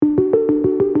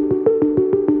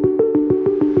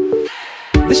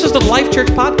This is the Life Church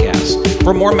Podcast.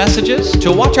 For more messages,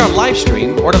 to watch our live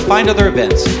stream, or to find other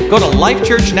events, go to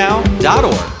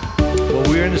lifechurchnow.org. Well,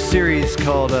 we're in a series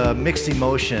called Mixed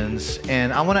Emotions,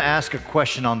 and I want to ask a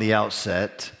question on the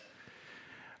outset.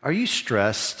 Are you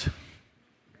stressed?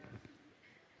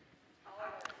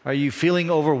 Are you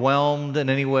feeling overwhelmed in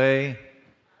any way?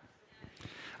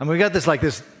 I mean, we got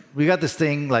this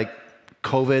thing like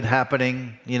COVID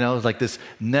happening, it's like this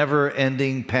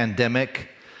never-ending pandemic.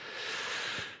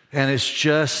 And it's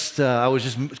just, I was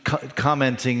just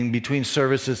commenting between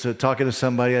services, talking to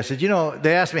somebody. I said,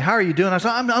 they asked me, how are you doing? I said,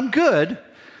 I'm good,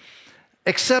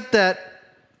 except that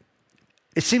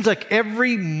it seems like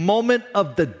every moment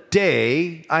of the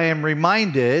day, I am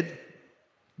reminded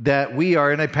that we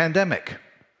are in a pandemic.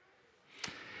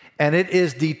 And it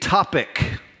is the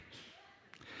topic.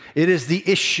 It is the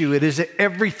issue. It is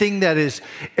everything that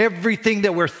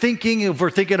we're thinking. If we're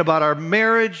thinking about our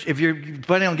marriage, if you're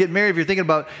planning on getting married, if you're thinking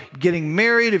about getting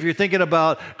married, if you're thinking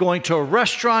about going to a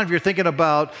restaurant, if you're thinking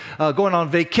about going on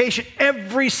vacation,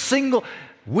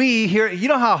 we here, you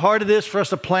know how hard it is for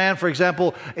us to plan, for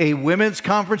example, a women's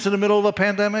conference in the middle of a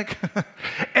pandemic?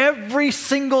 Every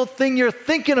single thing you're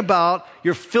thinking about,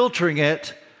 you're filtering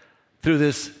it through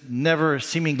this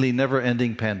seemingly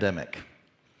never-ending pandemic.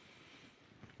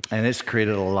 And it's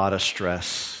created a lot of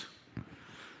stress.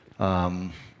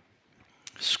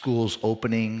 Schools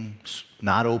opening,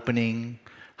 not opening,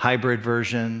 hybrid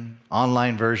version,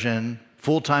 online version,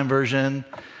 full-time version.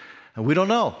 And we don't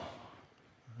know.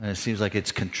 And it seems like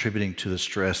it's contributing to the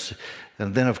stress.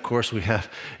 And then, of course, we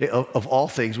have, of all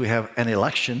things, we have an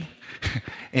election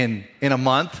in a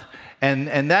month.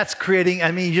 And that's creating,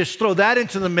 you just throw that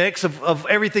into the mix of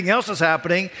everything else that's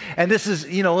happening. And this is,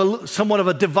 somewhat of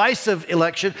a divisive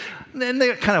election. And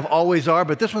they kind of always are,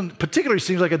 but this one particularly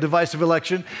seems like a divisive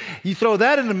election. You throw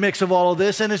that in the mix of all of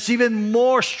this, and it's even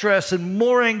more stress and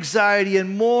more anxiety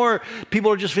and more,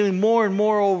 people are just feeling more and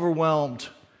more overwhelmed.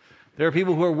 There are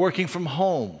people who are working from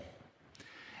home.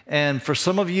 And for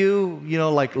some of you,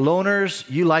 like loners,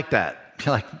 you like that.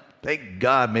 You're like, thank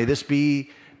God, may this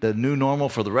be the new normal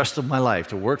for the rest of my life,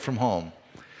 to work from home.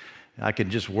 I can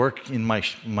just work in my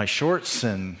shorts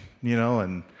and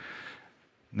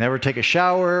never take a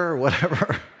shower or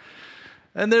whatever.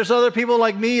 And there's other people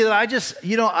like me that I just,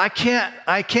 I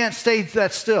can't stay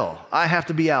that still. I have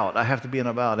to be out. I have to be and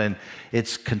about, and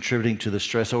it's contributing to the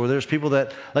stress. Or there's people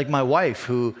that, like my wife,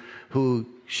 who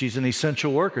she's an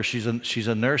essential worker. She's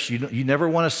a nurse. You never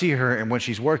want to see her when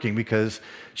she's working because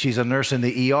she's a nurse in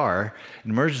the ER, an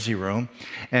emergency room.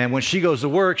 And when she goes to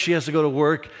work, she has to go to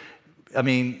work.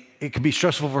 It can be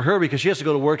stressful for her because she has to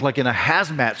go to work like in a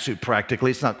hazmat suit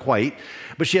practically. It's not quite.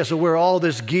 But she has to wear all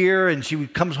this gear, and she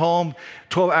comes home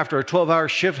after a 12-hour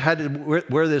shift, had to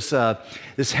wear this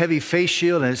heavy face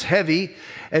shield, and it's heavy.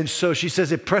 And so she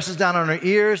says it presses down on her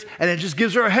ears, and it just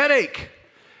gives her a headache.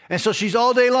 And so she's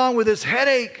all day long with this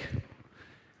headache.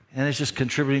 And it's just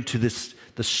contributing to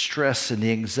the stress and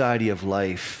the anxiety of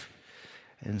life.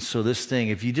 And so this thing,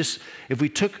 if we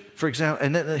took, for example,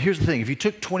 and then here's the thing, if you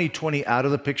took 2020 out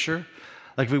of the picture,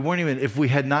 like if we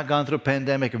had not gone through a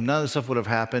pandemic, if none of this stuff would have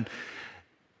happened,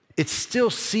 it still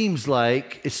seems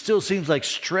like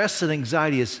stress and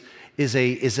anxiety is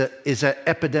at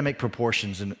epidemic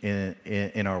proportions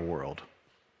in our world.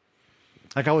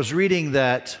 Like I was reading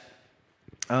that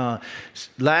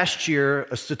last year,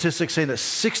 a statistic saying that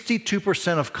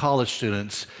 62% of college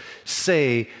students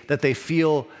say that they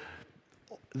feel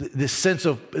this sense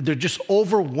of, they're just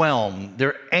overwhelmed,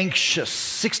 they're anxious.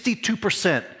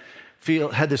 62%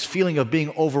 had this feeling of being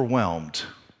overwhelmed.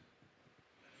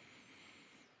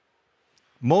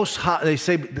 They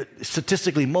say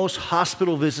statistically, most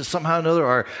hospital visits somehow or another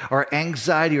are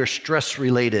anxiety or stress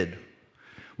related.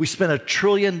 We spend $1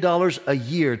 trillion a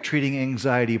year treating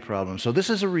anxiety problems. So this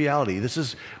is a reality. This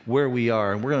is where we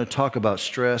are. And we're going to talk about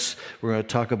stress. We're going to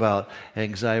talk about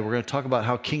anxiety. We're going to talk about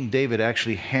how King David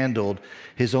actually handled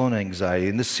his own anxiety.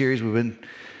 In this series, we've been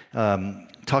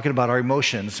talking about our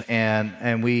emotions.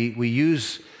 And we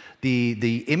use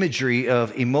the imagery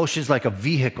of emotions like a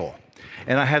vehicle.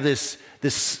 And I have this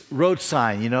road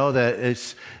sign, that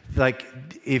it's like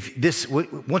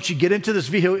once you get into this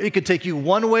vehicle, it could take you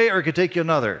one way or it could take you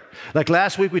another. Like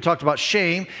last week, we talked about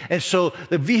shame. And so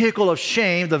the vehicle of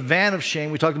shame, the van of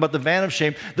shame, we talked about the van of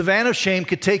shame. The van of shame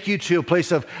could take you to a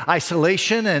place of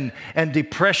isolation and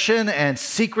depression and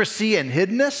secrecy and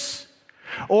hiddenness.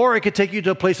 Or it could take you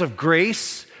to a place of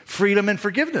grace, freedom, and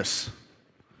forgiveness.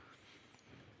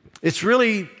 It's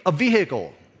really a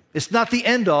vehicle. It's not the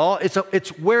end all, it's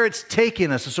where it's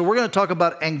taking us. And so we're going to talk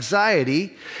about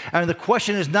anxiety. And the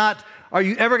question is not, are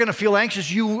you ever going to feel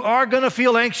anxious? You are going to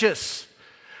feel anxious.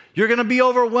 You're going to be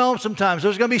overwhelmed sometimes.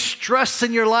 There's going to be stress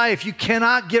in your life. You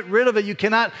cannot get rid of it. You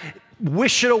cannot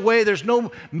wish it away. There's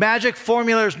no magic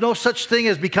formula. There's no such thing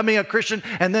as becoming a Christian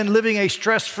and then living a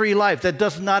stress-free life. That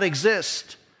does not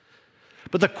exist.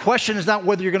 But the question is not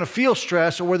whether you're going to feel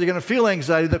stress or whether you're going to feel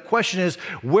anxiety. The question is,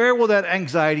 where will that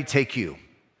anxiety take you?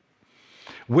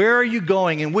 Where are you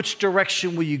going? In which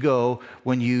direction will you go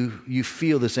when you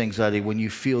feel this anxiety, when you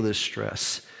feel this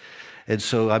stress? And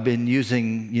so I've been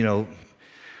using,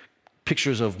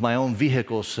 pictures of my own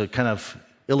vehicles to kind of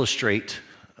illustrate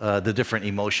the different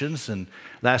emotions. And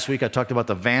last week I talked about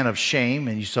the van of shame,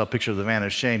 and you saw a picture of the van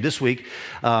of shame. This week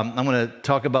I'm going to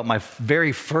talk about my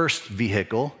very first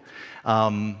vehicle. It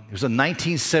was a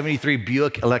 1973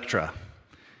 Buick Electra. How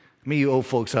many of you old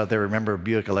folks out there remember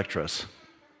Buick Electras?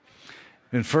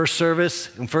 In first service,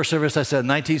 I said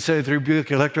 1973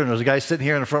 Buick Electra, and there was a guy sitting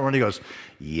here in the front row, and he goes,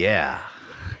 yeah.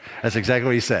 That's exactly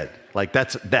what he said. Like,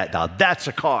 that's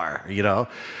a car,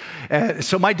 And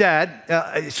so my dad,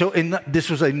 this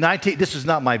is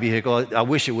not my vehicle. I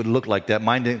wish it would look like that.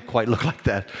 Mine didn't quite look like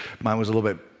that. Mine was a little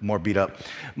bit more beat up.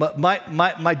 But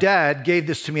my dad gave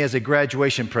this to me as a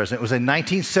graduation present. It was a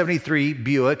 1973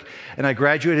 Buick, and I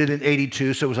graduated in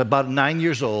 82, so it was about 9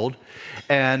 years old.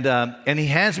 And he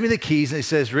hands me the keys and he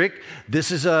says, Rick,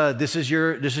 this is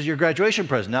your graduation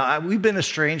present. Now we've been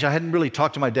estranged. I hadn't really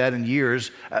talked to my dad in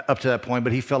years up to that point,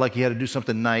 but he felt like he had to do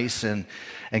something nice and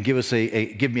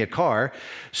give me a car.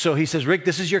 So he says, Rick,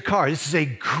 this is your car. This is a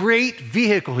great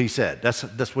vehicle, he said.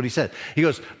 That's what he said. He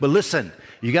goes, but listen,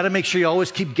 you got to make sure you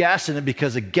always keep gas in it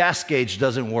because the gas gauge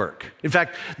doesn't work. In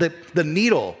fact, the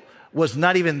needle was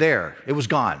not even there. It was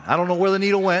gone. I don't know where the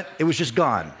needle went. It was just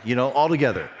gone,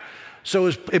 altogether. So it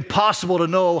was impossible to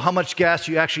know how much gas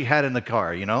you actually had in the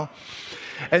car,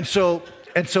 And so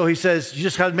he says, you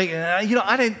just got to make,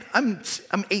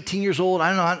 I'm 18 years old. I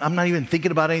don't know. I'm not even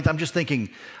thinking about anything. I'm just thinking,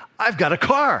 I've got a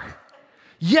car.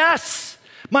 Yes.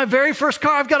 My very first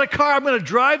car. I've got a car. I'm going to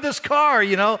drive this car,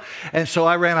 And so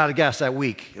I ran out of gas that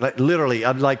week. Like, literally,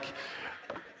 I'm like,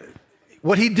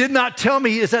 what he did not tell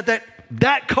me is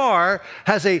that car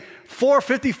has a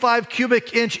 455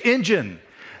 cubic inch engine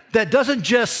that doesn't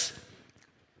just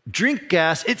drink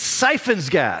gas, it siphons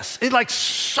gas. It like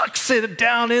sucks it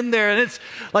down in there. And it's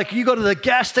like you go to the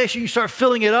gas station, you start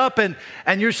filling it up and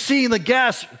you're seeing the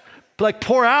gas like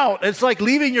pour out. It's like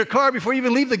leaving your car before you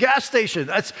even leave the gas station.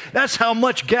 That's how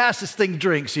much gas this thing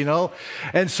drinks,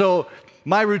 And so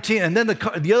my routine, and then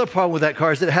the other problem with that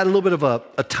car is that it had a little bit of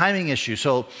a timing issue.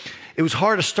 So it was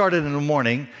hard to start it in the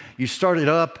morning. You start it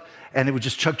up, and it would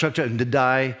just chug, and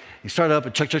die. You start up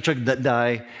and chug, and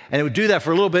die. And it would do that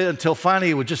for a little bit until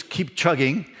finally it would just keep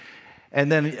chugging. And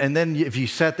then if you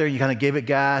sat there and you kind of gave it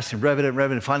gas and rev it,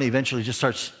 and finally eventually it just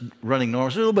starts running normal.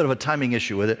 There's a little bit of a timing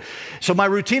issue with it. So my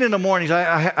routine in the mornings,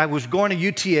 I was going to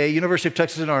UTA, University of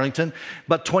Texas in Arlington,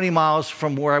 about 20 miles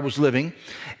from where I was living.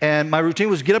 And my routine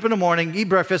was get up in the morning, eat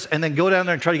breakfast, and then go down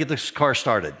there and try to get this car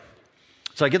started.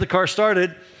 So I get the car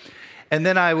started, and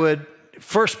then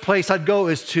first place I'd go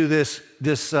is to this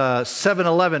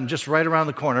 7-Eleven just right around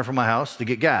the corner from my house to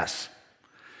get gas.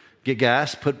 Get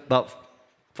gas, put about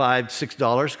 $5,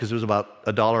 $6, because it was about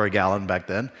 $1 a gallon back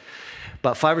then.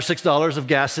 About $5 or $6 of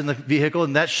gas in the vehicle,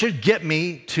 and that should get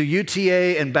me to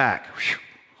UTA and back,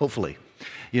 hopefully.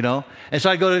 And so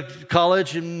I go to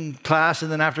college and class,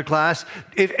 and then after class,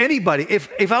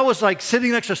 if I was like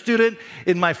sitting next to a student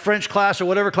in my French class or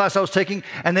whatever class I was taking,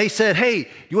 and they said, hey,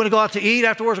 you want to go out to eat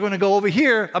afterwards? We're going to go over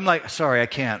here. I'm like, sorry, I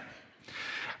can't.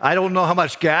 I don't know how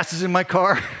much gas is in my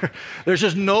car. There's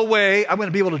just no way I'm going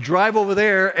to be able to drive over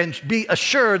there and be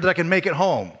assured that I can make it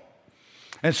home.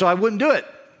 And so I wouldn't do it.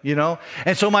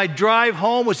 And so my drive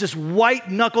home was this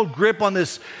white-knuckled grip on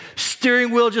this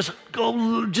steering wheel, just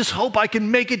hope I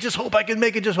can make it, just hope I can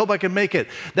make it.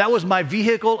 That was my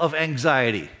vehicle of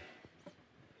anxiety.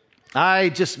 My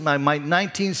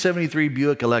 1973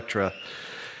 Buick Electra,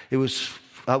 I was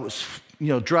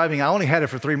driving. I only had it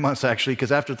for 3 months, actually,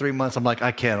 because after 3 months, I'm like,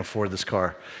 I can't afford this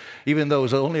car. Even though it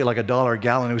was only like $1 a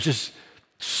gallon, it was just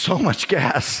so much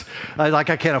gas. I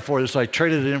can't afford this. So I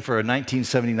traded it in for a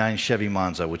 1979 Chevy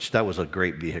Monza, that was a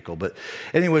great vehicle. But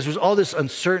anyways, there was all this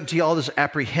uncertainty, all this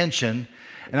apprehension,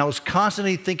 and I was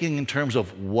constantly thinking in terms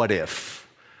of what if,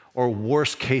 or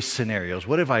worst case scenarios.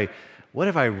 What if I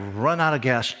run out of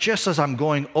gas just as I'm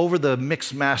going over the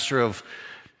mixed master of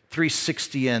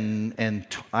 360 and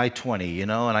I-20,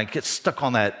 and I get stuck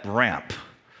on that ramp.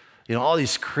 All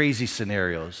these crazy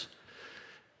scenarios.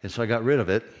 And so I got rid of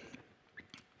it.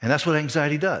 And that's what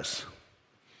anxiety does.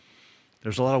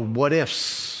 There's a lot of what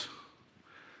ifs.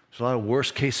 There's a lot of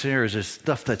worst case scenarios. There's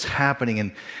stuff that's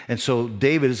happening. And so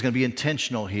David is going to be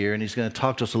intentional here, and he's going to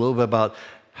talk to us a little bit about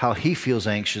how he feels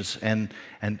anxious and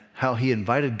how he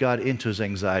invited God into his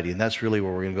anxiety. And that's really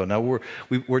where we're going to go. Now,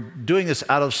 we're doing this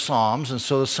out of Psalms. And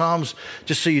so the Psalms,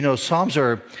 just so you know, Psalms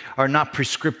are not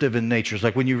prescriptive in nature. It's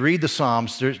like when you read the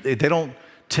Psalms, they don't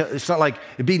it's not like,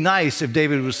 it'd be nice if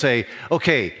David would say,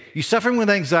 okay, you suffering with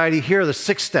anxiety, here are the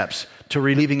 6 steps to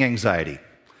relieving anxiety.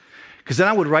 Because then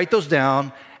I would write those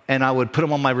down and I would put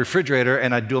them on my refrigerator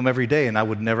and I'd do them every day and I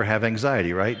would never have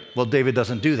anxiety, right? Well, David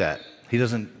doesn't do that. He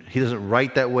doesn't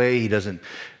write that way. He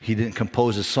didn't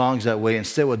compose his songs that way.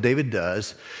 Instead, what David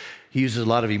does, he uses a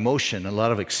lot of emotion, a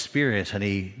lot of experience, and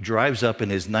he drives up in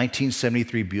his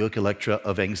 1973 Buick Electra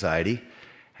of anxiety,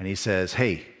 and he says,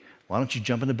 hey, why don't you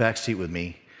jump in the back seat with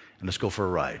me and let's go for a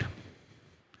ride?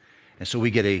 And so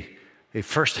we get a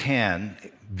firsthand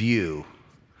view,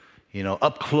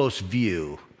 up close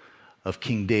view of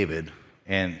King David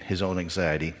and his own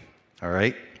anxiety, all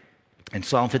right? In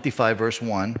Psalm 55, verse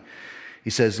 1, he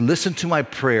says, listen to my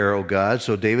prayer, O God.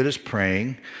 So David is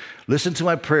praying. Listen to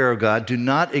my prayer, O God. Do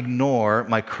not ignore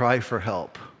my cry for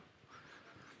help.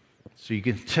 So you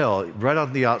can tell right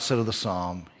on the outset of the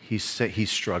psalm, he's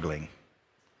struggling.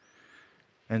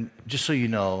 And just so you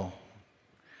know,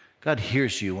 God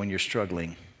hears you when you're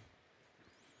struggling.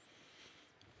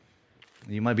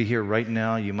 You might be here right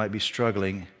now, you might be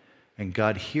struggling, and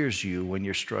God hears you when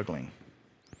you're struggling.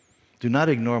 Do not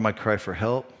ignore my cry for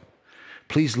help.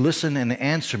 Please listen and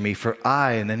answer me, for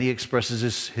and then he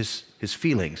expresses his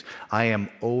feelings. I am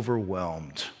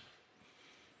overwhelmed.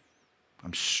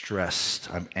 I'm stressed.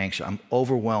 I'm anxious. I'm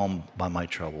overwhelmed by my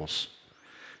troubles.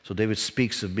 So David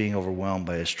speaks of being overwhelmed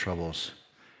by his troubles.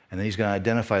 And then he's going to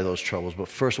identify those troubles. But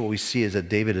first, what we see is that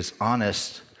David is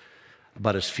honest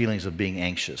about his feelings of being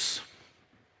anxious.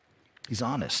 He's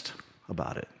honest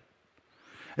about it.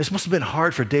 This must have been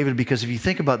hard for David because if you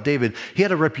think about David, he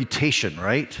had a reputation,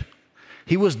 right?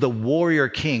 He was the warrior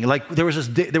king. Like there was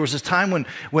this time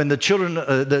when the children,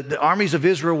 the armies of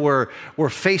Israel were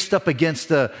faced up against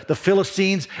the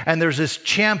Philistines, and there's this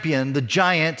champion, the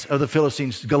giant of the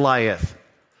Philistines, Goliath.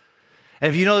 And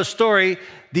if you know the story,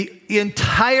 the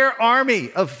entire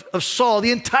army of Saul,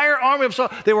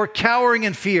 they were cowering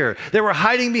in fear. They were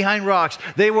hiding behind rocks.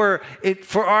 They were,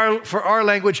 for our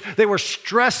language, they were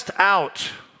stressed out.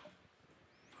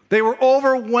 They were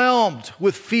overwhelmed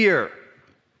with fear.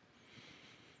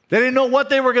 They didn't know what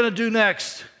they were going to do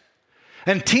next.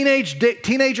 And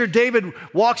teenager David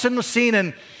walks in the scene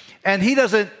and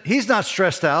he's not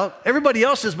stressed out. Everybody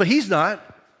else is, but he's not.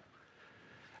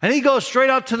 And he goes straight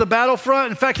out to the battlefront.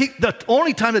 In fact, the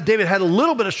only time that David had a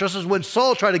little bit of stress was when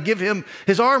Saul tried to give him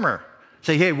his armor.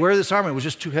 Say, hey, wear this armor. It was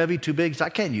just too heavy, too big. I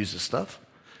can't use this stuff.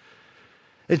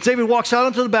 And David walks out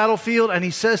onto the battlefield and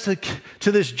he says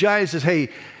to this giant, he says, hey,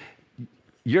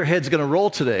 your head's going to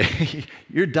roll today.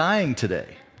 You're dying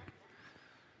today.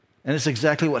 And it's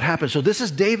exactly what happened. So this is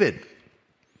David.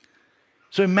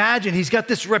 So imagine he's got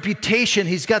this reputation.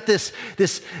 He's got this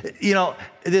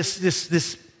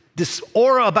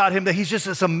aura about him that he's just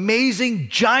this amazing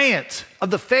giant of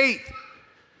the faith.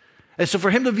 And so for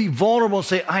him to be vulnerable and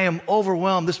say, I am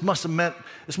overwhelmed, this must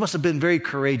have been very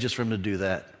courageous for him to do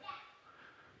that.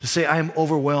 To say, I am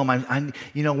overwhelmed.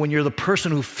 When you're the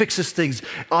person who fixes things,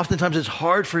 oftentimes it's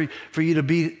hard for you to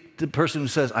be the person who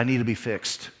says, I need to be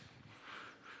fixed.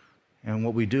 And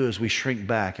what we do is we shrink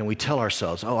back and we tell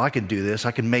ourselves, oh, I can do this, I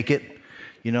can make it,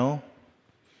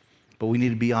 But we need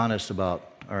to be honest about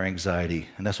our anxiety,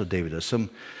 and that's what David does. Some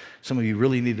of you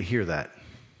really need to hear that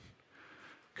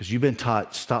because you've been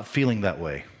taught, stop feeling that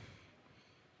way.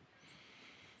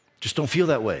 Just don't feel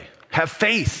that way. Have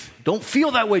faith. Don't feel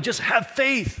that way, just have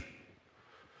faith.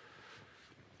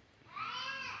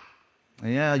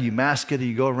 And yeah, you mask it and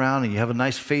you go around and you have a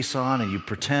nice face on and you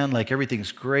pretend like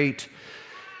everything's great.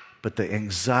 But the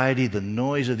anxiety, the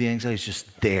noise of the anxiety is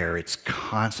just there. It's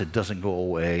constant, it doesn't go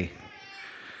away.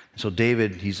 So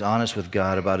David, he's honest with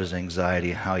God about his anxiety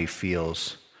and how he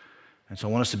feels. And so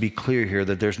I want us to be clear here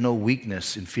that there's no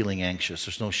weakness in feeling anxious.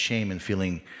 There's no shame in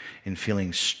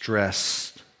feeling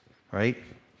stressed, right?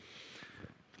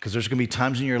 Because there's going to be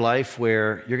times in your life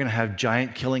where you're going to have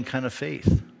giant killing kind of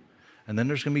faith. And then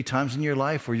there's going to be times in your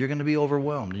life where you're going to be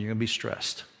overwhelmed and you're going to be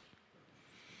stressed.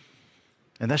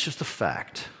 And that's just a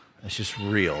fact. That's just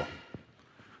real,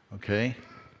 okay?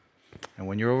 And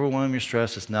when you're overwhelmed, you're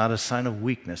stressed, it's not a sign of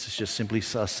weakness. It's just simply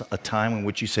a time in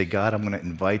which you say, God, I'm going to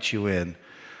invite you in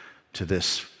to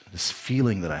this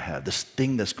feeling that I have, this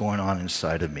thing that's going on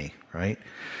inside of me, right?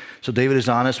 So David is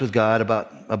honest with God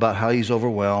about how he's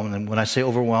overwhelmed. And when I say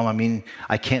overwhelmed, I mean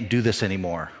I can't do this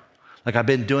anymore. Like, I've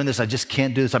been doing this, I just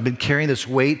can't do this. I've been carrying this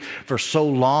weight for so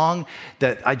long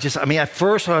that at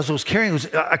first when I was carrying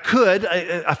it,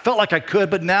 I felt like I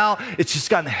could, but now it's just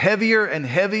gotten heavier and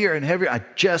heavier and heavier. I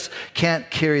just can't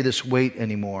carry this weight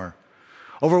anymore.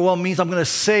 Overwhelmed means I'm going to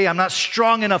say I'm not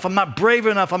strong enough, I'm not brave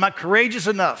enough, I'm not courageous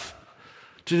enough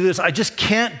to do this. I just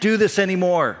can't do this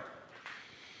anymore.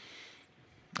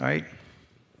 All right?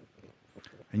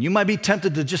 And you might be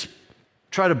tempted to just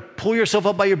try to pull yourself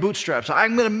up by your bootstraps.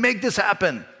 I'm going to make this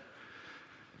happen.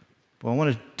 Well, I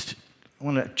want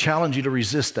to challenge you to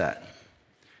resist that.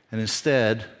 And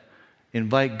instead,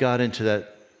 invite God into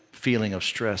that feeling of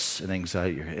stress and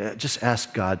anxiety. Just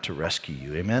ask God to rescue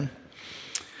you. Amen?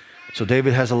 So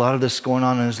David has a lot of this going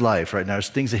on in his life right now. There's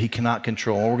things that he cannot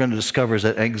control. What we're going to discover is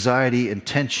that anxiety and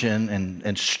tension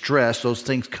and stress, those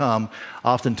things come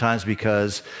oftentimes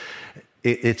because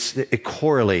it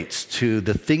correlates to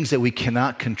the things that we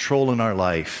cannot control in our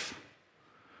life.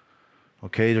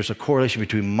 Okay, there's a correlation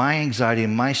between my anxiety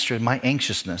and my stress, my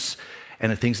anxiousness,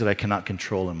 and the things that I cannot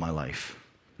control in my life.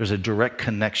 There's a direct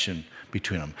connection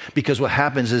between them. Because what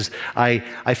happens is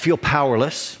I feel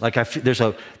powerless. Like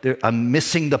I'm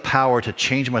missing the power to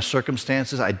change my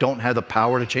circumstances. I don't have the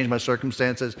power to change my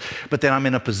circumstances. But then I'm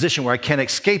in a position where I can't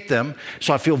escape them,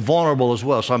 so I feel vulnerable as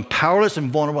well. So I'm powerless and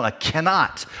vulnerable, and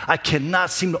I cannot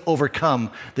seem to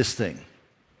overcome this thing.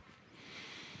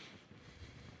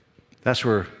 That's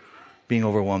where being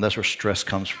overwhelmed, that's where stress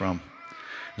comes from.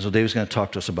 And so David's going to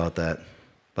talk to us about that.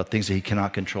 About things that he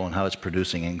cannot control and how it's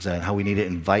producing anxiety and how we need to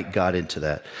invite God into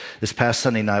that. This past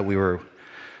Sunday night, we were,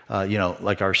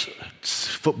 like our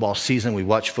football season, we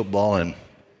watched football, and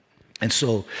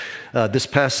so this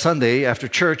past Sunday after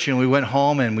church, we went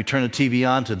home and we turned the TV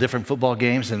on to different football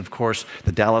games, and of course,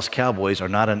 the Dallas Cowboys are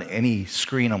not on any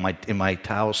screen in my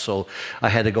house, so I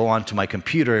had to go onto my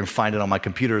computer and find it on my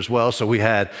computer as well. So we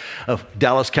had a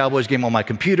Dallas Cowboys game on my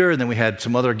computer, and then we had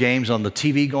some other games on the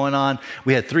TV going on.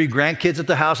 We had 3 grandkids at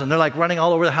the house, and they're like running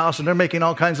all over the house, and they're making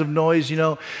all kinds of noise.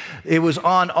 It was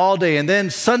on all day. And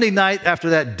then Sunday night, after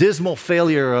that dismal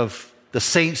failure of the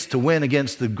Saints to win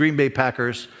against the Green Bay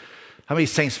Packers. How many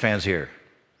Saints fans here?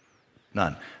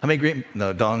 None. How many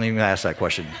No, don't even ask that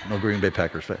question. No Green Bay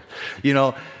Packers fans.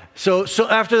 So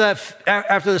after that,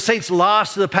 after the Saints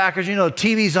lost to the Packers,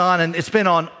 TV's on, and it's been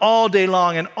on all day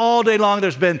long, and all day long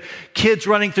there's been kids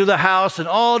running through the house, and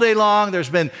all day long there's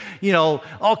been,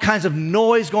 all kinds of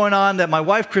noise going on that my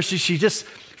wife, Christy, she just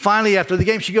finally after the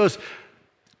game, she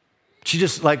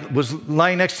just was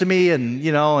lying next to me,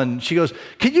 and she goes,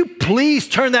 "Can you please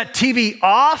turn that TV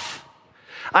off?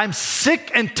 I'm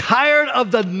sick and tired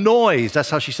of the noise." That's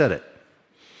how she said it.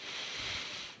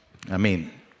 I mean,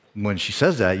 when she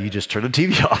says that, you just turn the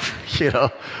TV off,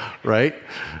 right?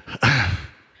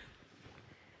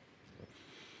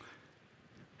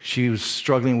 She was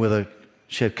struggling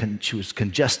she was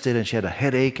congested and she had a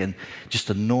headache, and just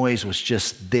the noise was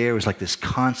just there. It was like this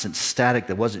constant static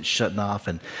that wasn't shutting off.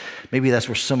 And maybe that's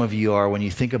where some of you are when you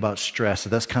think about stress.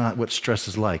 That's kind of what stress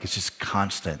is like. It's just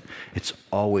constant. It's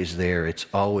always there. It's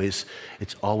always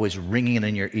ringing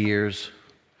in your ears.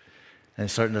 And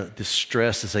this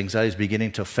stress, this anxiety is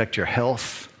beginning to affect your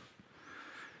health.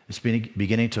 It's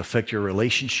beginning to affect your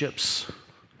relationships.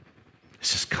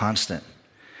 It's just constant.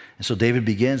 And so David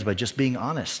begins by just being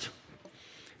honest.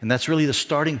 And that's really the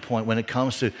starting point when it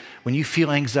comes to when you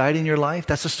feel anxiety in your life.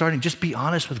 That's the starting. Just be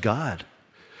honest with God.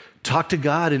 Talk to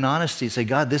God in honesty. Say,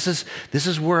 "God, this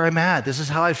is where I'm at. This is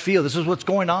how I feel. This is what's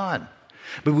going on."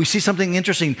 But we see something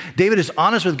interesting. David is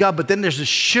honest with God, but then there's a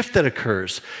shift that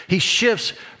occurs. He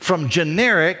shifts from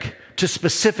generic to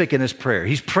specific in his prayer.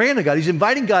 He's praying to God. He's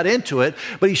inviting God into it,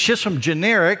 but he shifts from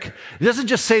generic. He doesn't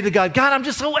just say to God, "God, I'm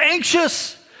just so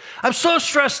anxious. I'm so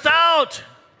stressed out.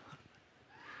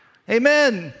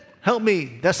 Amen. Help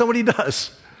me." That's not what he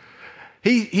does.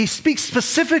 He speaks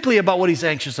specifically about what he's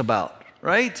anxious about,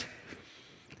 right?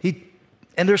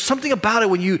 And there's something about it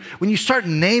when you start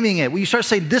naming it, when you start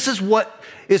saying, "This is what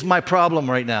is my problem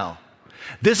right now.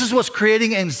 This is what's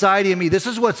creating anxiety in me. This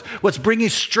is what's bringing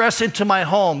stress into my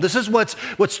home. This is what's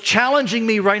challenging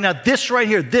me right now. This right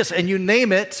here, this," and you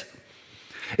name it.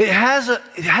 It has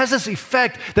this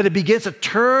effect that it begins to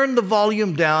turn the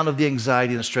volume down of the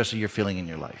anxiety and the stress that you're feeling in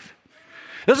your life.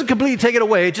 It doesn't completely take it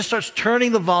away. It just starts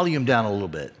turning the volume down a little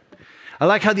bit. I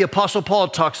like how the Apostle Paul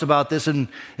talks about this, and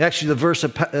actually the verse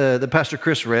that Pastor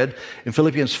Chris read in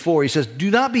Philippians 4. He says,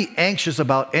 "Do not be anxious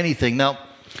about anything." Now,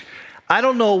 I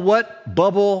don't know what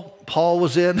bubble Paul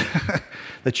was in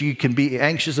that you can be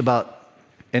anxious about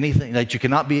anything, that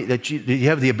you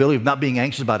have the ability of not being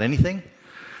anxious about anything.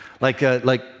 Like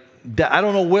I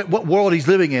don't know what world he's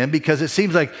living in, because it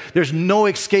seems like there's no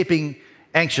escaping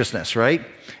anxiousness, right?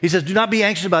 He says, do not be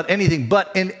anxious about anything,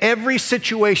 but in every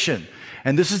situation,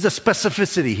 and this is the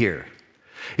specificity here.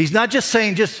 He's not just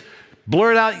saying, just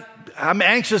blurt out, I'm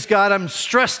anxious, God, I'm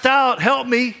stressed out, help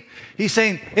me. He's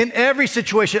saying, in every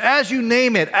situation, as you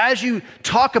name it, as you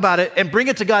talk about it and bring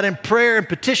it to God in prayer and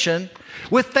petition,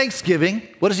 with thanksgiving,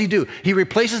 what does he do? He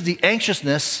replaces the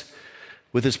anxiousness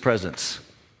with his presence.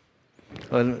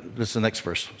 This is the next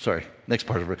verse, sorry, next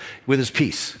part of it. With his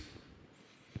peace.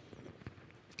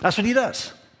 That's what he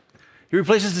does. He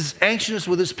replaces this anxiousness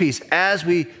with his peace as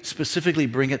we specifically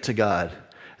bring it to God.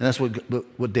 And that's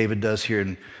what David does here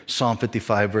in Psalm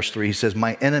 55, verse 3. He says,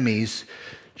 my enemies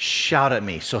shout at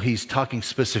me. So he's talking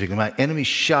specifically. My enemies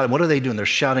shout. What are they doing? They're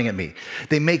shouting at me.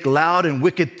 They make loud and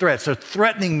wicked threats. They're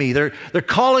threatening me. They're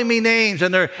calling me names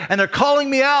and they're calling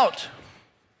me out.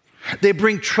 They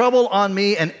bring trouble on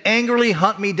me and angrily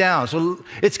hunt me down. So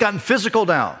it's gotten physical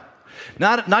now.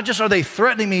 Not just are they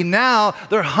threatening me now,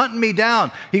 they're hunting me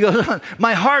down. He goes,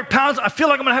 my heart pounds. I feel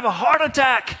like I'm going to have a heart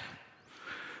attack.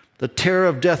 The terror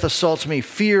of death assaults me.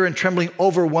 Fear and trembling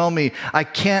overwhelm me. I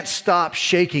can't stop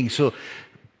shaking. So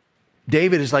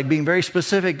David is like being very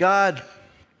specific. God,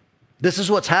 this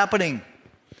is what's happening.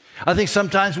 I think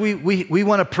sometimes we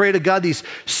want to pray to God these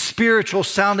spiritual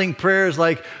sounding prayers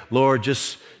like, Lord,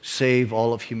 just save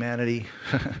all of humanity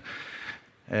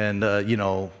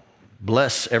and,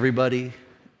 bless everybody.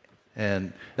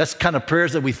 And that's kind of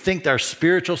prayers that we think are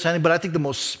spiritual sounding, but I think the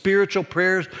most spiritual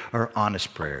prayers are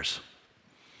honest prayers.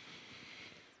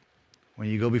 When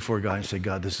you go before God and say,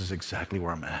 God, this is exactly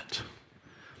where I'm at.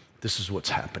 This is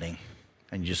what's happening.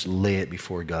 And you just lay it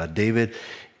before God. David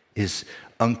is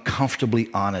uncomfortably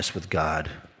honest with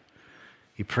God.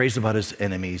 He prays about his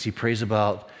enemies. He prays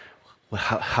about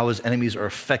how his enemies are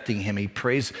affecting him. He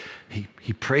prays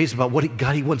about what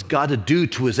he wants God to do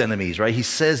to his enemies, right? He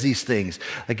says these things.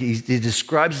 Like he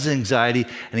describes his anxiety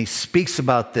and he speaks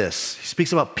about this. He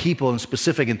speaks about people in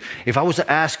specific. And if I was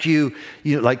to ask you,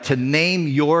 like to name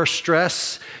your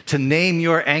stress, to name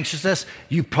your anxiousness,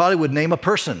 you probably would name a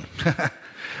person.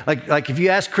 like if you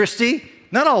ask Christy,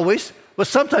 not always, but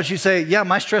sometimes you say, yeah,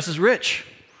 my stress is Rich.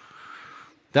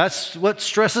 That's what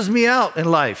stresses me out in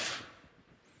life.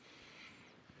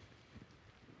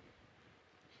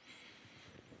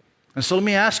 And so let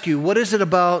me ask you, what is it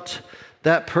about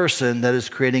that person that is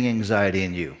creating anxiety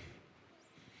in you?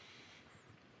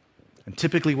 And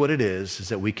typically what it is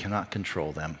that we cannot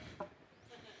control them.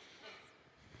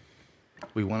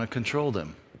 We want to control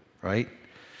them, right?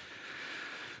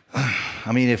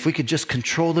 I mean, if we could just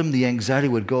control them, the anxiety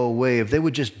would go away. If they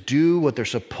would just do what they're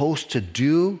supposed to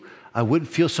do, I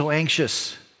wouldn't feel so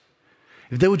anxious.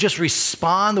 If they would just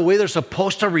respond the way they're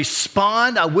supposed to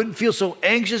respond, I wouldn't feel so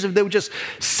anxious. If they would just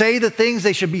say the things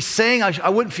they should be saying, I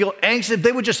wouldn't feel anxious. If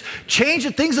they would just change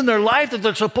the things in their life that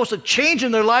they're supposed to change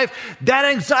in their life, that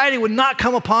anxiety would not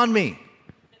come upon me.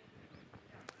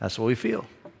 That's what we feel.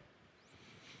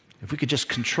 If we could just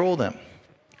control them.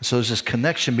 So there's this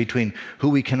connection between who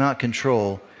we cannot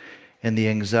control and the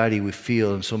anxiety we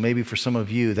feel. And so maybe for some of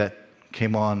you that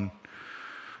came on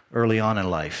early on in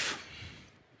life,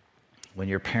 when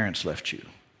your parents left you.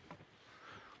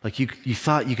 Like you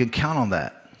thought you could count on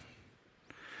that.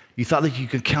 You thought that you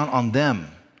could count on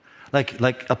them. Like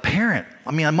a parent,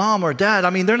 a mom or dad,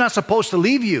 they're not supposed to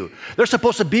leave you. They're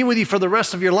supposed to be with you for the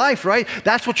rest of your life, right?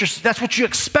 That's what you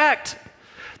expect.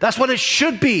 That's what it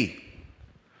should be.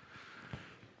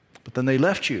 But then they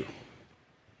left you.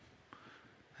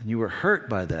 And you were hurt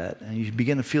by that. And you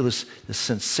begin to feel this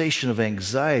sensation of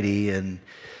anxiety and,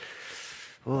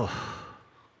 what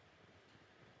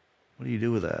do you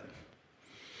do with that?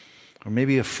 Or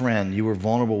maybe a friend, you were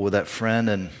vulnerable with that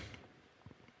friend and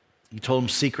you told them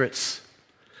secrets,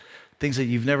 things that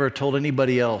you've never told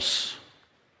anybody else,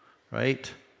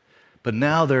 right? But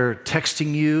now they're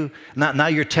texting you. Now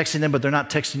you're texting them, but they're not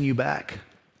texting you back.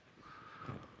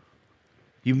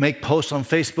 You make posts on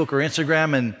Facebook or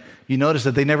Instagram and you notice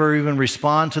that they never even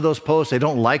respond to those posts. They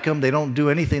don't like them. They don't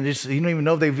do anything. You don't even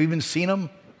know if they've even seen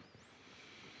them.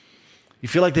 You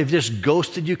feel like they've just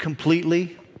ghosted you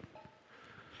completely.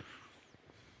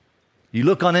 You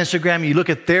look on Instagram, you look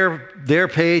at their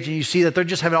page, and you see that they're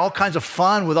just having all kinds of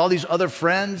fun with all these other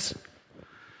friends.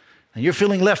 And you're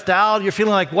feeling left out. You're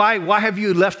feeling like, why have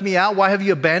you left me out? Why have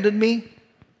you abandoned me?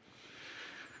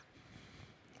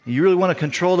 You really want to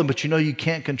control them, but you know you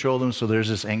can't control them, so there's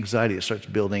this anxiety that starts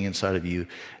building inside of you,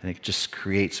 and it just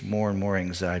creates more and more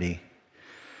anxiety.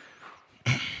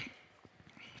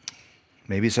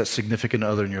 Maybe it's that significant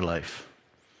other in your life,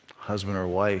 husband or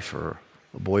wife or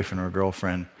a boyfriend or a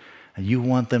girlfriend, and you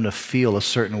want them to feel a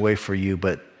certain way for you,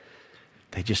 but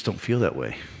they just don't feel that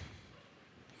way.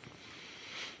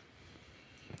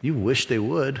 You wish they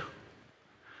would.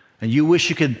 And you wish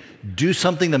you could do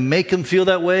something to make them feel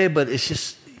that way, but it's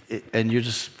just, and you're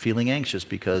just feeling anxious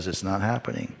because it's not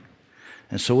happening.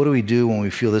 And so what do we do when we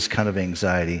feel this kind of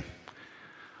anxiety?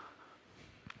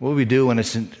 What do we do when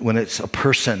it's a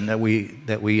person that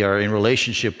we are in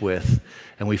relationship with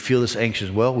and we feel this anxious?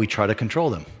 Well, we try to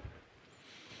control them.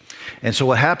 And so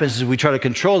what happens is we try to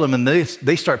control them, and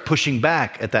they start pushing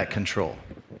back at that control.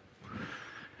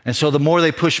 And so the more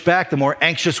they push back, the more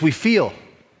anxious we feel.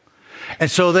 And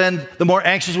so then the more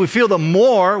anxious we feel, the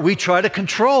more we try to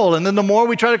control. And then the more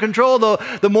we try to control,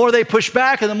 the more they push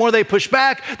back. And the more they push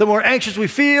back, the more anxious we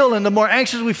feel. And the more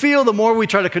anxious we feel, the more we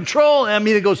try to control. I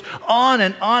mean, it goes on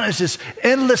and on. It's this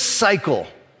endless cycle.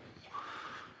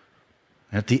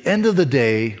 And at the end of the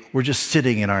day, we're just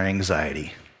sitting in our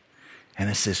anxiety. And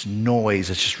it's this noise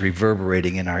that's just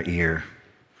reverberating in our ear.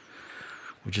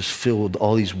 We're just filled with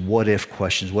all these what-if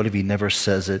questions. What if he never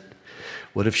says it?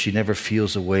 What if she never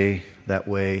feels that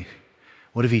way?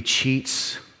 What if he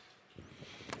cheats?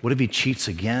 What if he cheats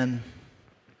again?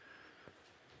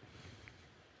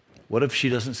 What if she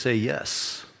doesn't say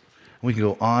yes? We can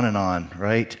go on and on,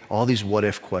 right? All these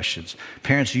what-if questions.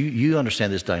 Parents, you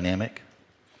understand this dynamic.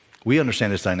 We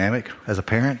understand this dynamic as a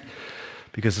parent.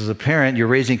 Because as a parent, you're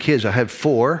raising kids. I have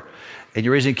 4, and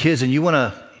you're raising kids, and you want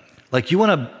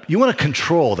to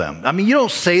control them. I mean, you don't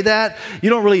say that. You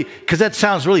don't really, because that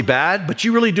sounds really bad, but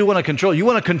you really do want to control. You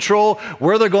want to control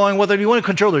where they're going, whether you want to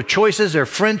control their choices, their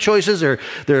friend choices,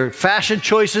 their fashion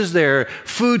choices, their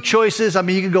food choices. I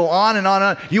mean, you can go on and on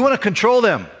and on. You want to control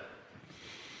them.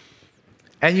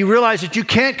 And you realize that you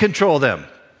can't control them.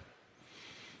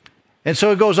 And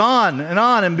so it goes on,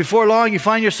 and before long you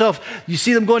find yourself, you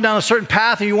see them going down a certain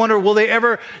path, and you wonder, will they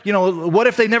ever, what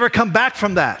if they never come back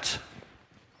from that?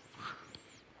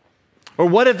 Or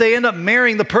what if they end up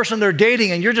marrying the person they're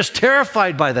dating and you're just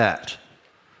terrified by that?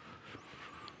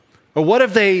 Or what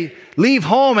if they leave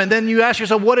home and then you ask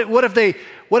yourself, what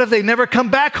if they never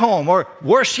come back home? Or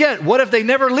worse yet, what if they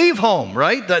never leave home,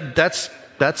 right? That's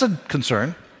a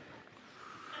concern.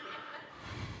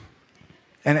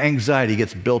 And anxiety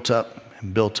gets built up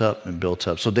and built up and built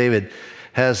up. So David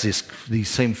has these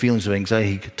same feelings of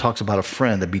anxiety. He talks about a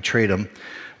friend that betrayed him.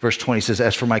 Verse 20 says,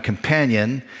 as for my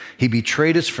companion, he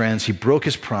betrayed his friends. He broke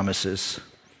his promises.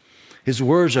 His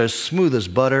words are as smooth as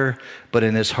butter, but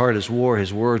in his heart is war.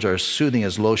 His words are as soothing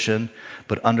as lotion,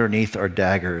 but underneath are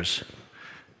daggers.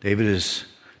 David is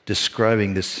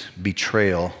describing this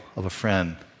betrayal of a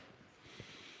friend.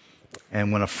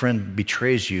 And when a friend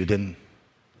betrays you, then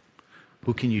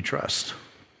who can you trust,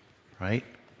 right?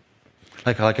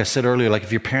 Like I said earlier, like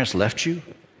if your parents left you,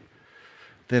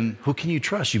 then who can you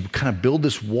trust? You kind of build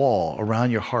this wall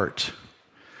around your heart.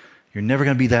 You're never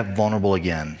going to be that vulnerable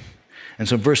again. And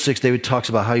so in verse 6, David talks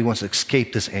about how he wants to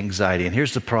escape this anxiety. And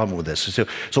here's the problem with this. So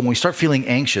when we start feeling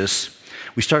anxious,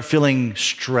 we start feeling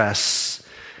stress,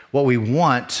 what we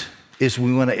want is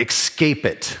we want to escape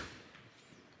it.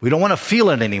 We don't want to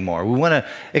feel it anymore. We want to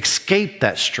escape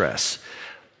that stress.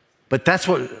 But that's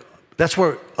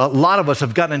where a lot of us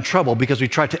have gotten in trouble, because we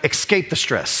try to escape the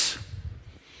stress.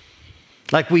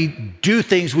 Like we do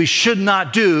things we should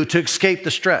not do to escape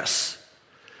the stress.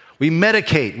 We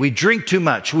medicate, we drink too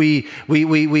much, we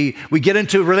get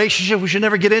into a relationship we should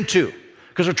never get into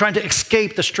because we're trying to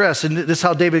escape the stress. And this is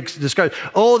how David describes,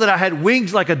 oh, that I had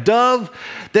wings like a dove,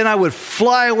 then I would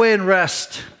fly away and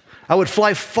rest. I would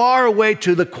fly far away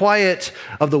to the quiet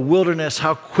of the wilderness.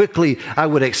 How quickly I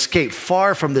would escape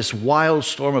far from this wild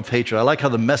storm of hatred. I like how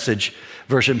the Message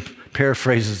version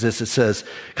paraphrases this. It says,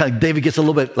 kind of David gets a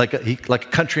little bit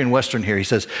like country and western here. He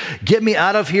says, get me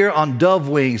out of here on dove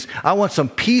wings. I want some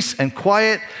peace and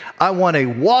quiet. I want a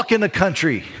walk in the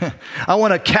country. I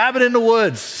want a cabin in the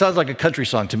woods. Sounds like a country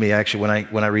song to me, actually,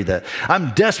 when I read that.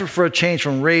 I'm desperate for a change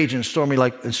from rage and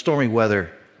stormy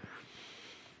weather.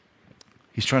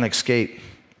 He's trying to escape.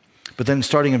 But then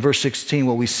starting in verse 16,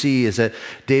 what we see is that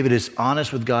David is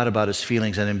honest with God about his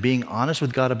feelings. And in being honest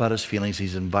with God about his feelings,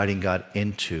 he's inviting God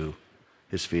into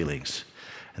his feelings.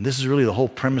 And this is really the whole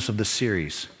premise of this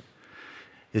series,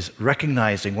 is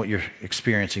recognizing what you're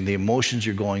experiencing, the emotions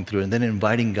you're going through, and then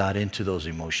inviting God into those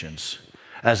emotions,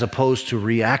 as opposed to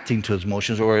reacting to those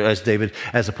emotions, or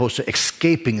as opposed to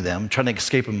escaping them, trying to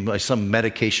escape them by some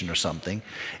medication or something.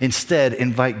 Instead,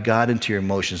 invite God into your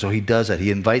emotions. So he does that.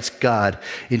 He invites God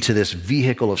into this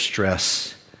vehicle of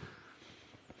stress.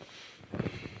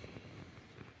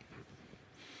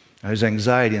 Now, his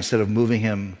anxiety, instead of moving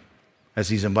him, as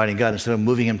he's inviting God, instead of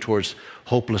moving him towards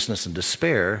hopelessness and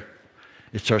despair,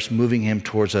 it starts moving him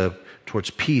towards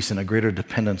peace and a greater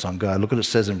dependence on God. Look what it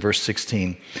says in verse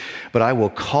 16. But I will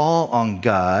call on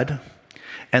God,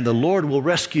 and the Lord will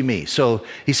rescue me. So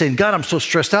he's saying, God, I'm so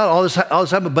stressed out, all this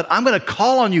happened, but I'm going to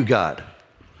call on you, God.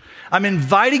 I'm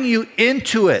inviting you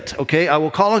into it, okay? I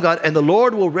will call on God, and the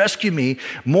Lord will rescue me.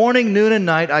 Morning, noon, and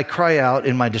night, I cry out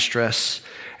in my distress,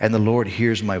 and the Lord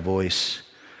hears my voice.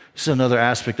 This is another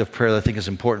aspect of prayer that I think is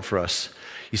important for us.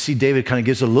 You see, David kind of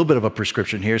gives a little bit of a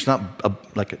prescription here. It's not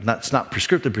it's not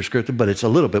prescriptive, but it's a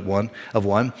little bit one.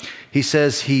 He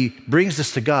says he brings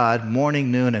this to God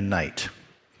morning, noon, and night.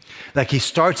 Like he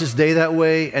starts his day that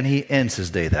way and he ends his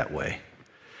day that way.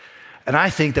 And I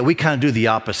think that we kind of do the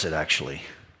opposite, actually.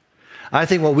 I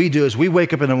think what we do is we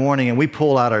wake up in the morning and we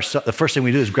pull out the first thing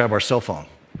we do is grab our cell phone,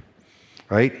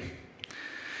 right?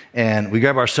 And we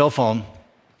grab our cell phone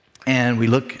and we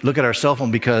look at our cell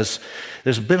phone because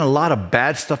there's been a lot of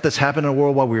bad stuff that's happened in the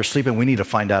world while we were sleeping. We need to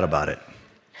find out about it.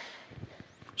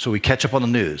 So we catch up on the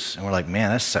news and we're like,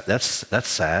 man, that's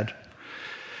sad.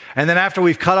 And then after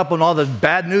we've caught up on all the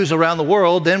bad news around the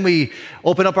world, then we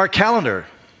open up our calendar.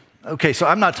 Okay, so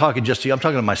I'm not talking just to you, I'm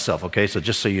talking to myself, okay? So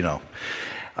just so you know.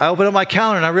 I open up my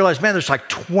calendar and I realize, man, there's like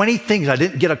 20 things I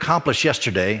didn't get accomplished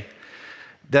yesterday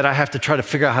that I have to try to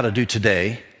figure out how to do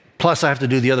today. Plus I have to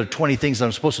do the other 20 things that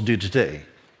I'm supposed to do today.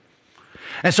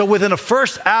 And so within the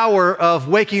first hour of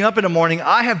waking up in the morning,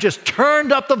 I have just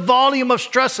turned up the volume of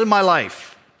stress in my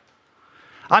life.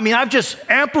 I mean, I've just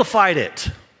amplified it.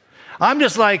 I'm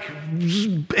just like,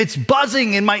 it's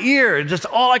buzzing in my ear. Just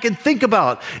all I can think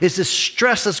about is this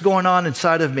stress that's going on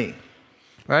inside of me,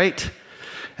 right?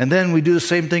 And then we do the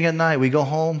same thing at night. We go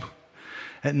home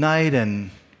at night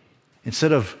and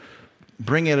instead of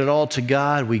bringing it all to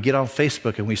God, we get on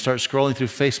Facebook and we start scrolling through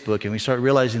Facebook and we start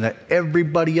realizing that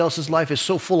everybody else's life is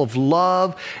so full of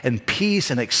love and peace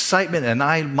and excitement and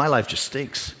my life just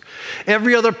stinks.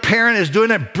 Every other parent is doing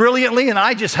it brilliantly and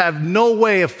I just have no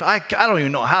way of, I don't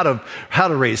even know how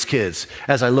to raise kids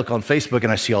as I look on Facebook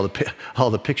and I see all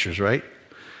the pictures, right?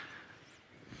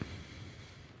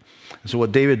 And so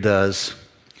what David does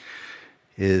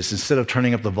is instead of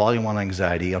turning up the volume on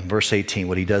anxiety, on verse 18,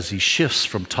 what he does, he shifts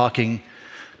from talking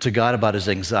to God about his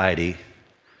anxiety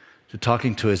to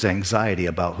talking to his anxiety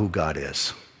about who God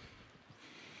is.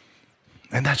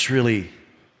 And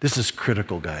this is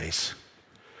critical, guys.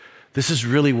 This is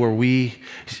really where we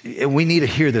need to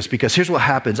hear this because here's what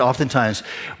happens. Oftentimes,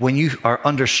 when you are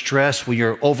under stress, when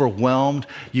you're overwhelmed,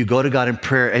 you go to God in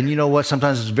prayer. And you know what?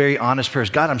 Sometimes it's very honest prayers.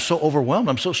 God, I'm so overwhelmed.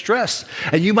 I'm so stressed.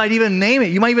 And you might even name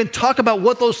it. You might even talk about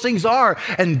what those things are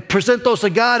and present those to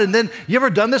God. And then, you ever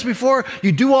done this before?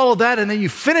 You do all of that and then you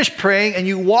finish praying and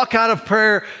you walk out of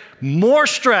prayer more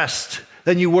stressed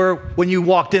than you were when you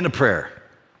walked into prayer.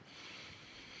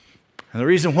 And the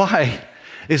reason why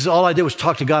is all I did was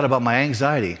talk to God about my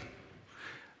anxiety.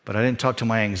 But I didn't talk to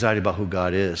my anxiety about who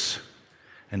God is.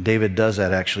 And David does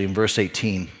that actually in verse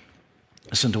 18.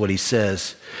 Listen to what he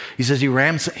says. He says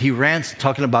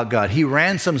talking about God. He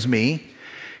ransoms me.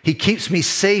 He keeps me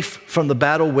safe from the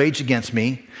battle waged against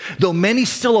me. Though many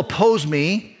still oppose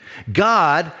me,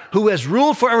 God, who has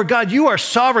ruled forever, God, you are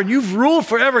sovereign. You've ruled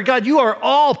forever. God, you are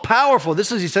all powerful.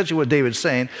 This is essentially what David's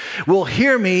saying. Will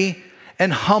hear me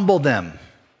and humble them.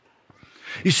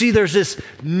 You see, there's this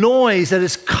noise that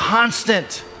is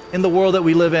constant in the world that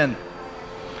we live in.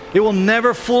 We'll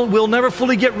never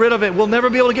fully get rid of it. We'll never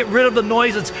be able to get rid of the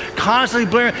noise that's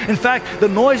constantly blaring. In fact, the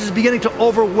noise is beginning to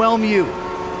overwhelm you.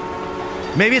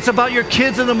 Maybe it's about your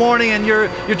kids in the morning and you're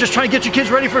just trying to get your kids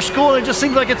ready for school and it just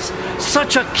seems like it's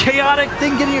such a chaotic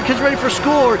thing getting your kids ready for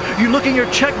school. Or you look in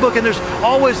your checkbook and there's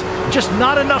always just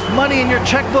not enough money in your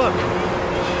checkbook.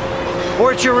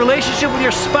 Or it's your relationship with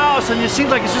your spouse and it seems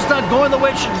like it's just not going the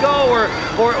way it should go,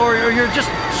 or you're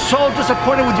just so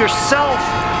disappointed with yourself.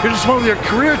 You're disappointed with your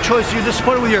career choice, you're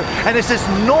disappointed with and it's this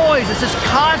noise, it's just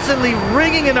constantly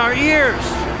ringing in our ears.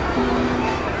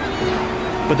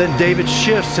 But then David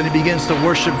shifts and he begins to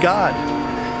worship God.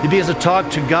 He begins to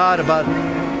talk to God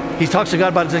he talks to God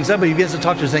about his anxiety, but he begins to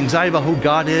talk to his anxiety about who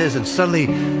God is, and suddenly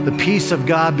the peace of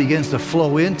God begins to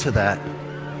flow into that.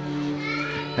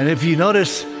 And if you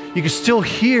notice, you can still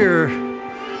hear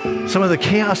some of the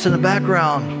chaos in the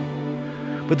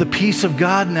background, but the peace of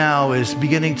God now is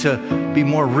beginning to be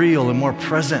more real and more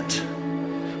present.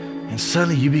 And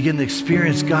suddenly you begin to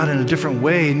experience God in a different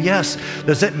way. And yes,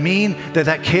 does that mean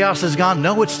that chaos is gone?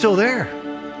 No, it's still there.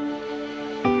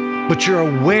 But you're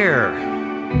aware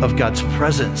of God's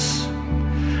presence.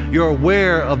 You're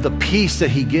aware of the peace that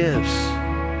He gives.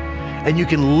 And you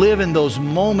can live in those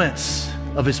moments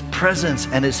of His presence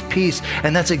and His peace.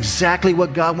 And that's exactly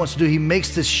what God wants to do. He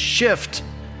makes this shift.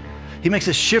 He makes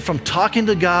a shift from talking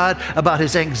to God about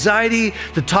his anxiety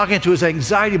to talking to his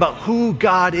anxiety about who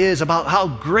God is, about how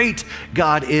great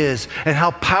God is, and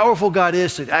how powerful God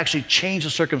is to actually change the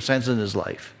circumstances in his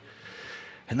life.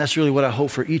 And that's really what I hope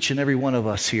for each and every one of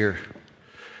us here,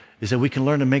 is that we can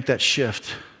learn to make that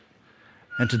shift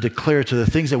and to declare to the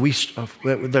things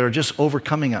that are just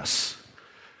overcoming us,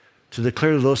 to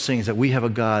declare to those things that we have a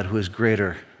God who is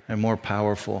greater and more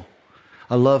powerful.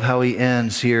 I love how he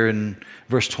ends here in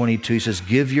verse 22. He says,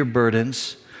 give your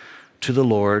burdens to the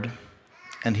Lord,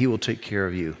 and he will take care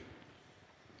of you.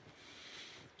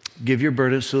 Give your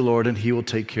burdens to the Lord, and he will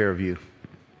take care of you.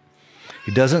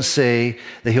 He doesn't say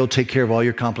that he'll take care of all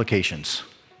your complications.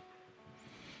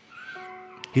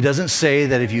 He doesn't say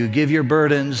that if you give your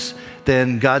burdens,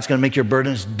 then God's going to make your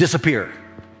burdens disappear.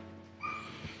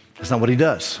 That's not what he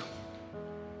does.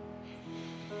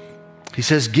 He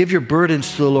says, give your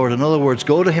burdens to the Lord. In other words,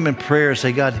 go to him in prayer and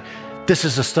say, God, this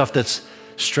is the stuff that's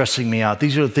stressing me out.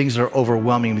 These are the things that are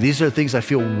overwhelming me. These are the things I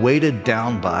feel weighted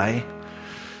down by.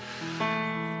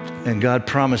 And God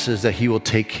promises that he will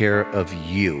take care of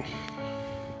you.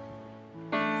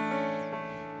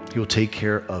 He will take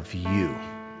care of you.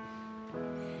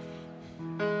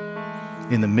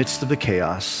 In the midst of the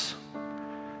chaos,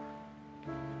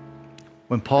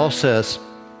 when Paul says,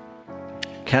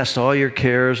 cast all your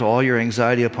cares, all your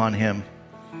anxiety upon him.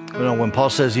 When Paul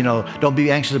says, don't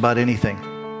be anxious about anything.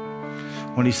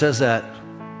 When he says that,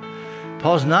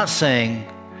 Paul's not saying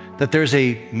that there's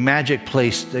a magic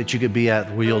place that you could be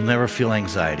at where you'll never feel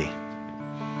anxiety,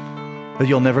 that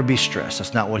you'll never be stressed.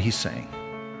 That's not what he's saying.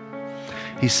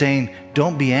 He's saying,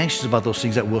 don't be anxious about those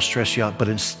things that will stress you out, but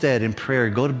instead, in prayer,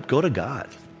 go to God.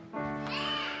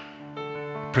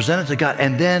 Present it to God,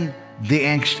 and then the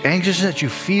anxiousness that you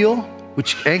feel,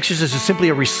 which anxiousness is simply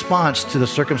a response to the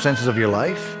circumstances of your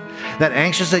life, that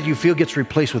anxiousness that you feel gets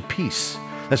replaced with peace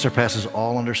that surpasses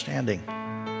all understanding.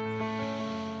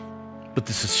 But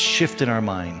this is a shift in our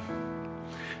mind.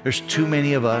 There's too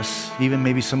many of us, even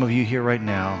maybe some of you here right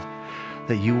now,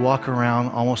 that you walk around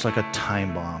almost like a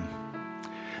time bomb.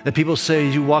 That people say,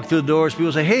 as you walk through the doors,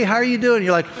 people say, hey, how are you doing?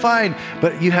 You're like, fine.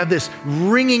 But you have this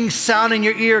ringing sound in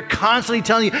your ear constantly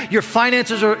telling you your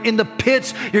finances are in the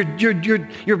pits,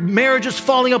 your marriage is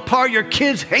falling apart, your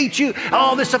kids hate you,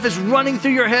 all this stuff is running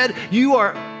through your head. You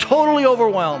are totally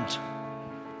overwhelmed.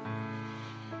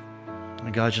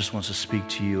 And God just wants to speak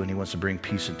to you, and he wants to bring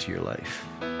peace into your life.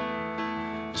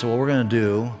 So what we're going to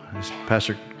do, as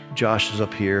Pastor Josh is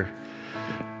up here,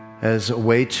 as a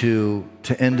way to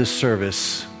end this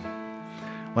service,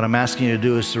 what I'm asking you to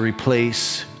do is to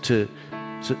replace,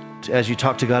 as you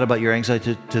talk to God about your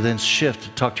anxiety, to then shift, to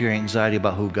talk to your anxiety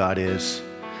about who God is.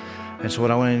 And so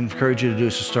what I want to encourage you to do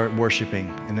is to start worshiping.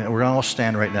 And we're going to all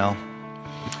stand right now.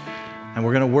 And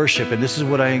we're going to worship. And this is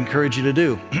what I encourage you to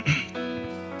do,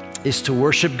 is to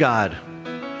worship God.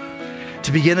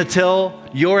 To begin to tell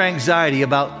your anxiety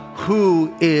about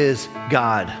who is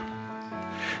God.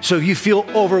 So if you feel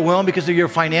overwhelmed because of your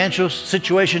financial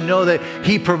situation, know that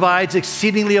he provides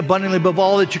exceedingly abundantly above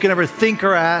all that you can ever think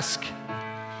or ask.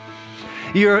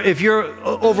 If you're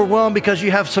overwhelmed because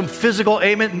you have some physical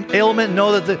ailment,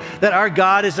 know that our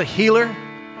God is a healer,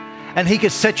 and he can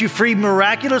set you free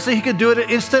miraculously. He can do it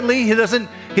instantly. He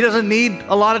doesn't need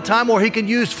a lot of time, or he can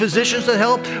use physicians to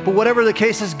help. But whatever the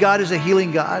case is, God is a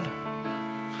healing God.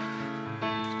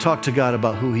 Talk to God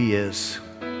about who he is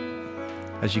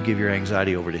as you give your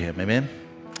anxiety over to him. Amen?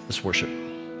 Let's worship.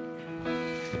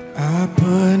 I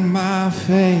put my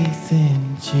faith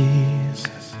in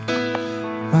Jesus,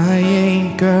 my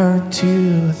anchor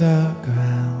to the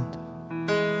ground,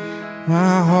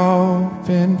 my hope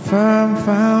and firm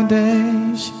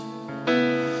foundation.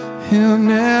 He'll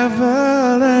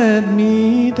never let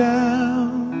me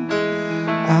down.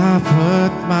 I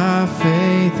put my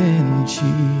faith in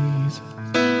Jesus,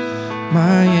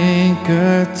 my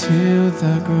anchor to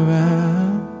the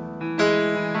ground,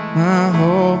 my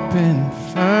hope and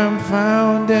firm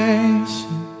foundation.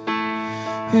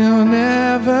 He'll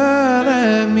never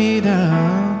let me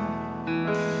down.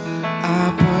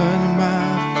 I put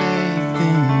my faith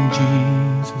in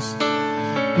Jesus,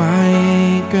 my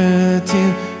anchor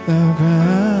to the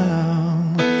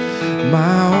ground,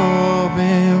 my hope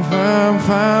and firm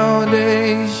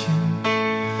foundation.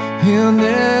 He'll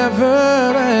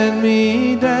never let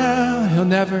me down. He'll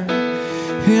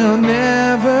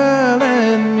never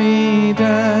let me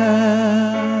down.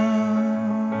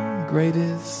 Great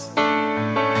is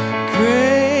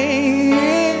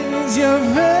your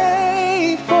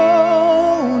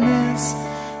faithfulness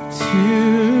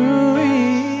to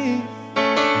me.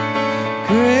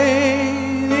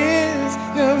 Great is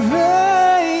your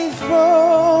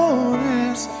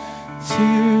faithfulness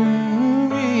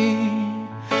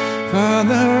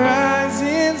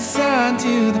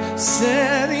to the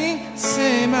setting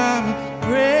same, I will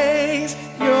praise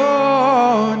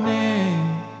your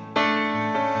name.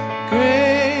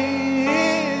 Great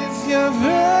is your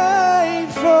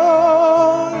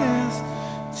faithfulness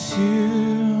to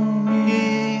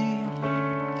me.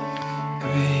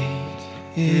 Great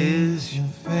is your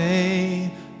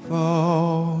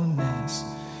faithfulness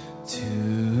to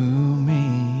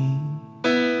me.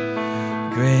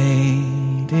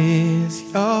 Great is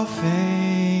your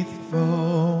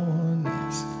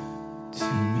faithfulness to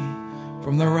me.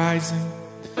 From the rising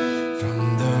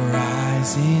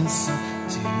sun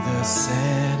to the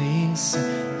setting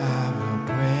sun, I will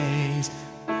praise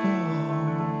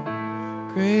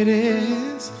you. Great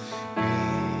is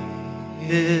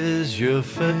your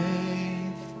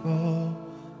faith.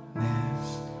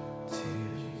 faithfulness to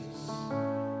me.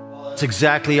 That's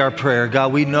exactly our prayer.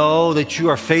 God, we know that you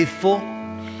are faithful.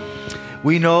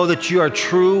 We know that you are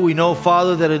true. We know,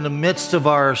 Father, that in the midst of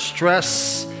our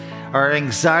stress, our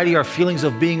anxiety, our feelings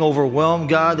of being overwhelmed,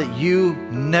 God, that you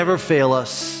never fail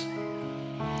us.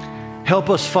 Help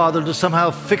us, Father, to somehow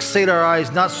fixate our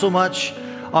eyes not so much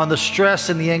on the stress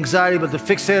and the anxiety, but to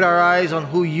fixate our eyes on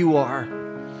who you are.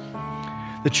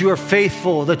 That you are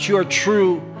faithful, that you are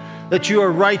true, that you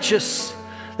are righteous,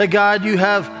 that God,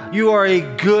 you are a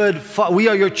good Father. We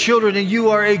are your children and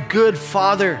you are a good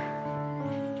Father.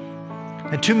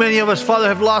 And too many of us, Father,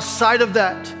 have lost sight of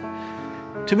that.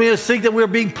 Too many of us think that we're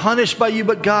being punished by you,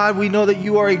 but God, we know that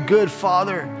you are a good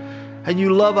Father and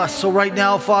you love us. So right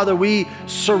now, Father, we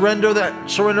surrender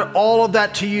all of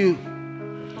that to you.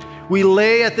 We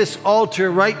lay at this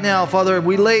altar right now, Father.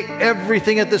 We lay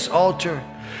everything at this altar.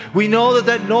 We know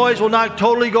that noise will not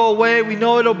totally go away. We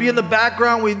know it'll be in the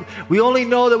background. We only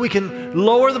know that we can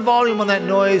lower the volume on that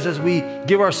noise as we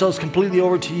give ourselves completely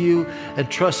over to you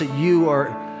and trust that you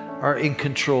are in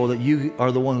control, that you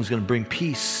are the one who's going to bring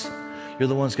peace. You're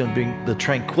the one who's going to bring the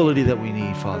tranquility that we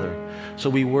need, Father. So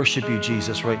we worship you,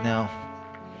 Jesus, right now.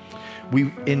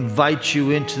 We invite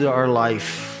you into our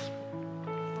life,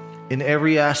 in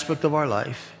every aspect of our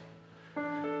life.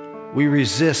 We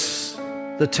resist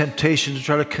the temptation to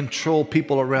try to control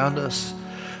people around us,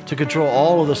 to control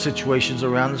all of the situations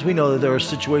around us. We know that there are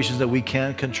situations that we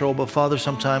can't control, but Father,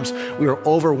 sometimes we are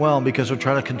overwhelmed because we're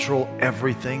trying to control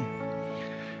everything.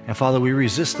 And Father, we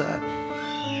resist that.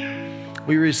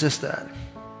 We resist that.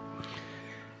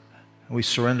 And we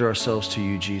surrender ourselves to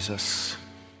you, Jesus.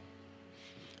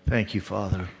 Thank you,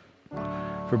 Father,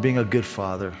 for being a good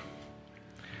Father.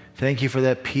 Thank you for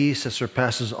that peace that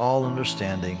surpasses all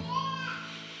understanding.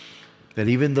 That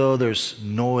even though there's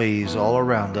noise all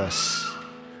around us,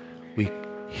 we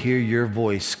hear your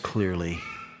voice clearly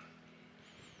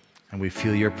and we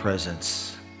feel your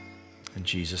presence. In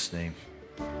Jesus' name.